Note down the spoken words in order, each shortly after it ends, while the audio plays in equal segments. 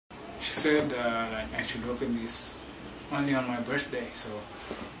said that I should open this only on my birthday, so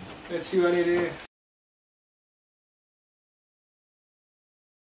let's see what it is.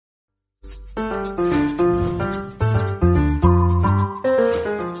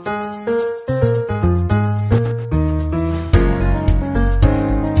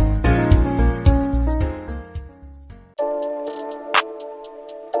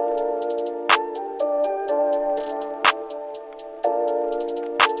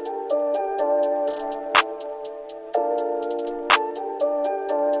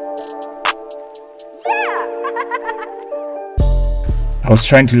 I was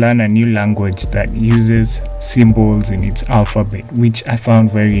trying to learn a new language that uses symbols in its alphabet, which I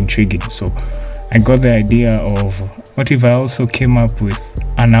found very intriguing. So I got the idea of, what if I also came up with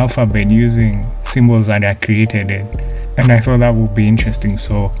an alphabet using symbols that I created it? And I thought that would be interesting.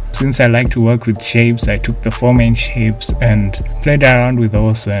 So since I like to work with shapes, I took the 4 main shapes and played around with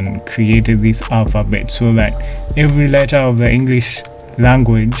those and created this alphabet so that every letter of the English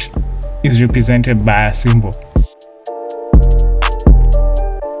language is represented by a symbol.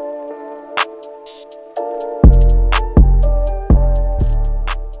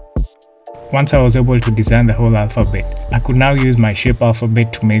 Once I was able to design the whole alphabet, I could now use my shape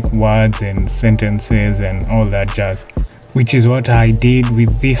alphabet to make words and sentences and all that jazz, which is what I did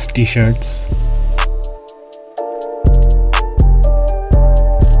with these t-shirts.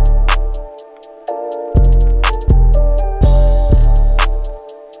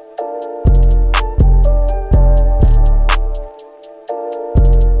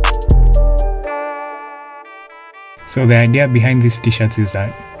 So the idea behind these t-shirts is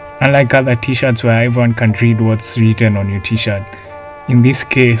that, unlike other t-shirts where everyone can read what's written on your t-shirt, in this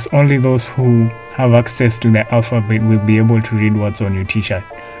case, only those who have access to the alphabet will be able to read what's on your t-shirt.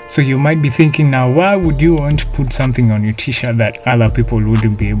 So you might be thinking now, why would you want to put something on your t-shirt that other people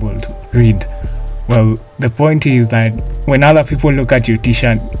wouldn't be able to read? Well, the point is that when other people look at your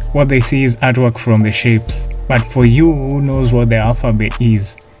t-shirt, what they see is artwork from the shapes. But for you who knows what the alphabet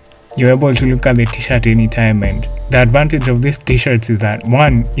is, you're able to look at the t-shirt anytime. And the advantage of these t-shirts is that,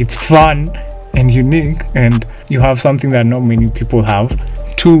 one, it's fun and unique and you have something that not many people have.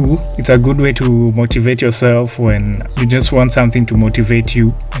 Two, it's a good way to motivate yourself when you just want something to motivate you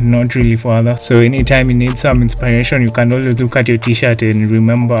and not really for others. So anytime you need some inspiration, you can always look at your t-shirt and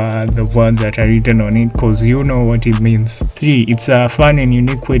remember the words that are written on it because you know what it means. Three, it's a fun and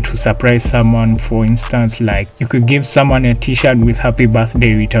unique way to surprise someone. For instance, like you could give someone a t-shirt with happy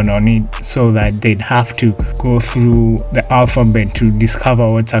birthday written on it so that they'd have to go through the alphabet to discover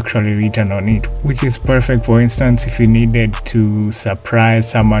what's actually written on it, which is perfect. For instance, if you needed to surprise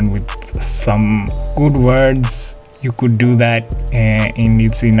someone with some good words, you could do that, and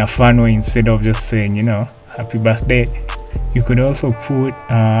it's in a fun way instead of just saying, happy birthday. You could also put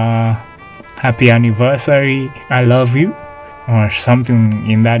happy anniversary, I love you, or something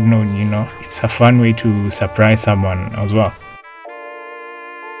in that note. It's a fun way to surprise someone as well.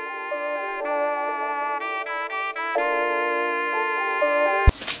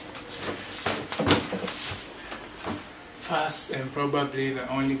 First and probably the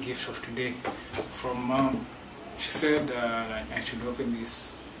only gift of today from Mom. She said that I should open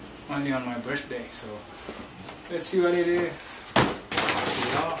this only on my birthday, so let's see what it is.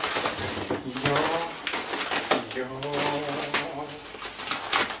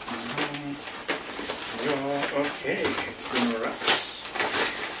 Yo, okay, it's been wrapped.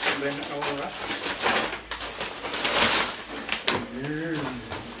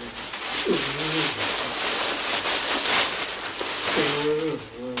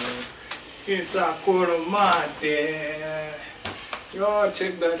 It's a Kurumate. Yo,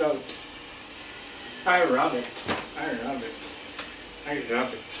 check that out. I love it.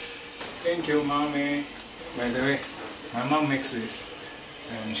 Thank you, Mommy. By the way, my mom makes this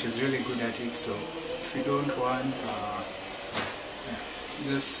and she's really good at it, so if you don't want,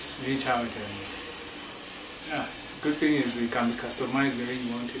 just reach out. And good thing is it can be customized the way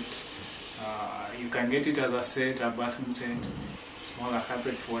you want it. You can get it as a set, a bathroom set, smaller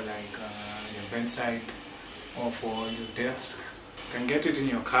carpet for like your bedside or for your desk. You can get it in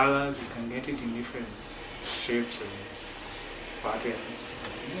your colors, you can get it in different shapes and patterns.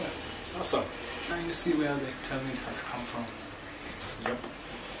 Yeah, it's awesome. Now you see where the talent has come from. Yep.